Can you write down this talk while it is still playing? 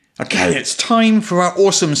Okay, it's time for our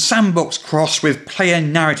awesome Sandbox Cross with Player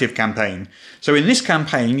Narrative campaign. So in this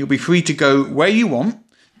campaign, you'll be free to go where you want,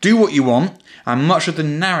 do what you want, and much of the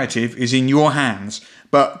narrative is in your hands.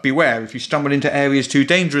 But beware, if you stumble into areas too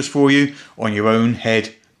dangerous for you, on your own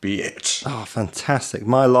head be it. Oh, fantastic.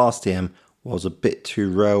 My last DM was a bit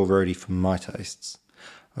too railroady for my tastes.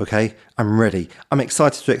 Okay, I'm ready. I'm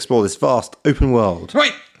excited to explore this vast open world.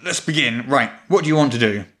 Right, let's begin. Right, what do you want to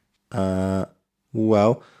do?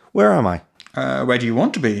 Well, where am I? Where do you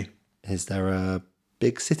want to be? Is there a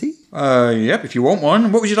big city? Yep, if you want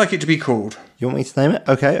one. What would you like it to be called? You want me to name it?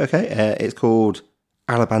 Okay. It's called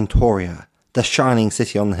Alabantoria, the shining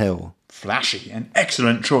city on the hill. Flashy, an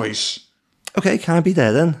excellent choice. Okay, can I be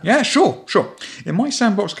there then? Yeah, sure. In my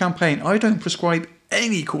Sandbox campaign, I don't prescribe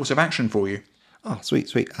any course of action for you. Oh, sweet.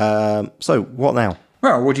 So, what now?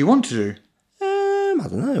 Well, what do you want to do? I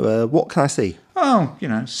don't know. What can I see? Oh,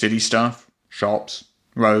 city stuff, shops,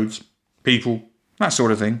 roads, people, that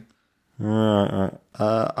sort of thing. Right.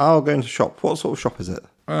 I'll go into shop. What sort of shop is it?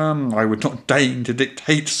 I would not deign to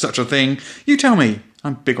dictate such a thing. You tell me.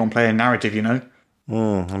 I'm big on player narrative,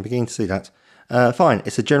 I'm beginning to see that. Fine.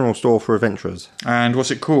 It's a general store for adventurers. And what's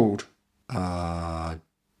it called?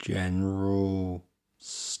 General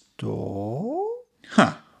store?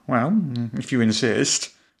 Huh. Well, if you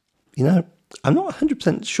insist. I'm not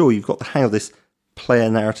 100% sure you've got the hang of this player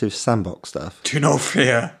narrative sandbox stuff. Do not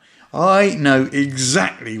fear. I know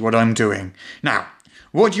exactly what I'm doing. Now,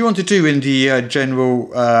 what do you want to do in the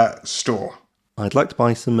general store? I'd like to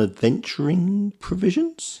buy some adventuring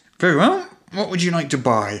provisions. Very well. What would you like to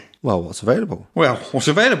buy? Well, what's available? Well, what's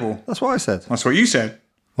available? That's what I said. That's what you said.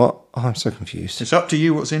 What? Oh, I'm so confused. It's up to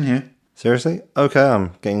you what's in here. Seriously? Okay,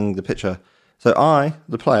 I'm getting the picture. So I,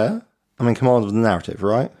 the player, am in command of the narrative,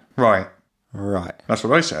 right? Right. That's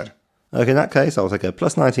what I said. Okay, in that case, I'll take a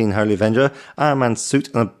 +19 Holy Avenger, Iron Man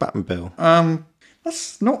suit, and a Batmobile.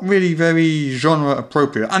 That's not really very genre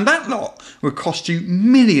appropriate. And that lot would cost you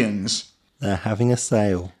millions. They're having a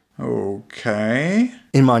sale. Okay.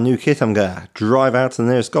 In my new kit, I'm going to drive out to the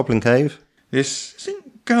nearest Goblin Cave. This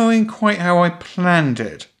isn't going quite how I planned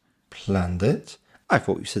it. Planned it? I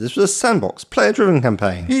thought you said this was a sandbox, player-driven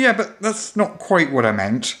campaign. Yeah, but that's not quite what I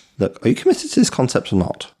meant. Look, are you committed to this concept or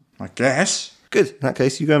not? I guess. Good. In that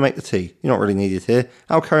case, you go and make the tea. You're not really needed here.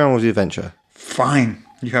 I'll carry on with the adventure. Fine.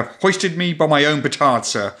 You have hoisted me by my own petard,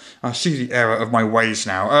 sir. I see the error of my ways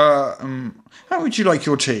now. How would you like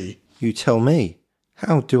your tea? You tell me.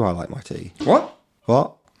 How do I like my tea? What?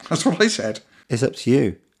 What? That's what I said. It's up to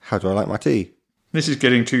you. How do I like my tea? This is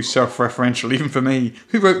getting too self-referential even for me.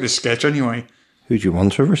 Who wrote this sketch anyway? Who do you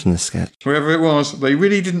want to have written this sketch? Whoever it was, they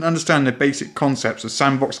really didn't understand the basic concepts of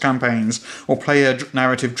sandbox campaigns or player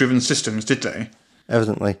narrative-driven systems, did they?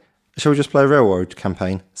 Evidently. Shall we just play a railroad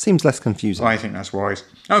campaign? Seems less confusing. I think that's wise.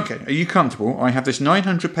 Okay, are you comfortable? I have this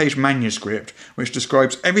 900-page manuscript which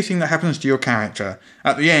describes everything that happens to your character.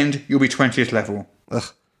 At the end, you'll be 20th level. Ugh.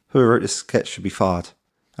 Whoever wrote this sketch should be fired.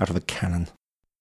 Out of a cannon.